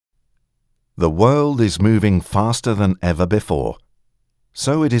The world is moving faster than ever before,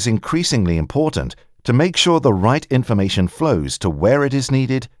 so it is increasingly important to make sure the right information flows to where it is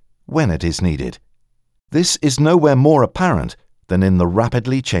needed, when it is needed. This is nowhere more apparent than in the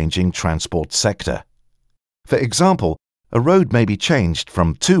rapidly changing transport sector. For example, a road may be changed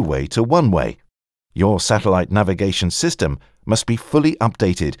from two-way to one-way. Your satellite navigation system must be fully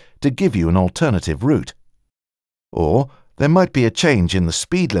updated to give you an alternative route. Or there might be a change in the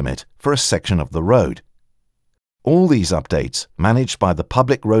speed limit for a section of the road. All these updates, managed by the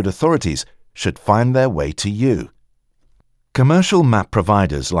public road authorities, should find their way to you. Commercial map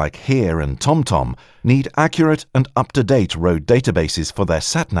providers like Here and TomTom need accurate and up-to-date road databases for their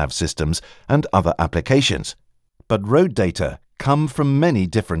SatNav systems and other applications. But road data come from many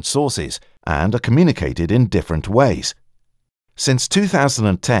different sources and are communicated in different ways. Since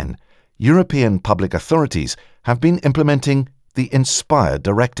 2010, European public authorities have been implementing the INSPIRE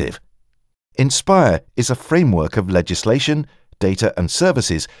directive. INSPIRE is a framework of legislation, data and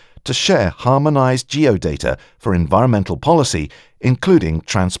services to share harmonized geodata for environmental policy, including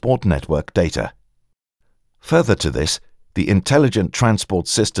transport network data. Further to this, the Intelligent Transport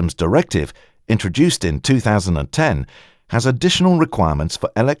Systems Directive, introduced in 2010, has additional requirements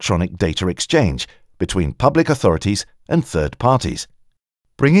for electronic data exchange between public authorities and third parties.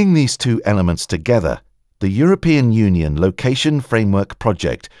 Bringing these two elements together, the European Union Location Framework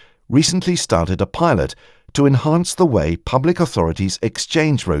Project recently started a pilot to enhance the way public authorities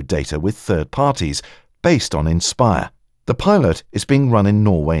exchange road data with third parties based on INSPIRE. The pilot is being run in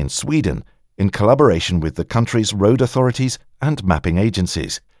Norway and Sweden in collaboration with the country's road authorities and mapping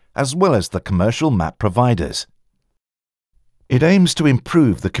agencies, as well as the commercial map providers. It aims to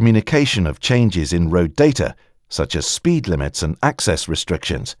improve the communication of changes in road data, such as speed limits and access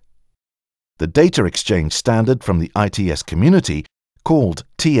restrictions. The data exchange standard from the ITS community, called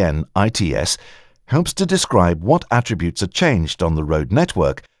TN-ITS, helps to describe what attributes are changed on the road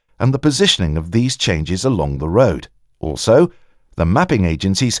network and the positioning of these changes along the road. Also, the mapping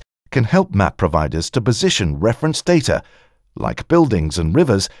agencies can help map providers to position reference data, like buildings and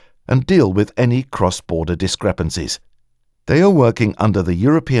rivers, and deal with any cross-border discrepancies. They are working under the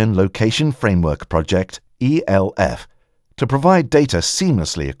European Location Framework Project, EULF, to provide data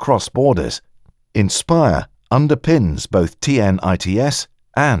seamlessly across borders. INSPIRE underpins both TN-ITS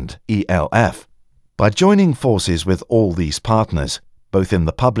and EULF. By joining forces with all these partners, both in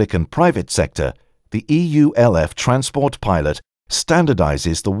the public and private sector, the EULF Transport Pilot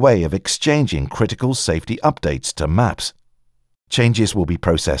standardizes the way of exchanging critical safety updates to maps. Changes will be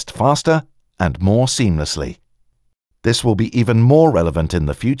processed faster and more seamlessly. This will be even more relevant in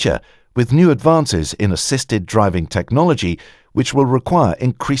the future, with new advances in assisted driving technology which will require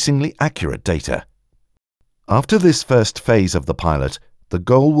increasingly accurate data. After this first phase of the pilot, the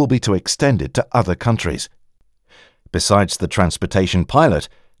goal will be to extend it to other countries. Besides the transportation pilot,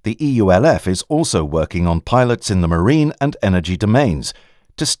 the EULF is also working on pilots in the marine and energy domains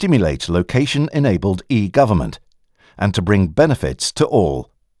to stimulate location-enabled e-government and to bring benefits to all.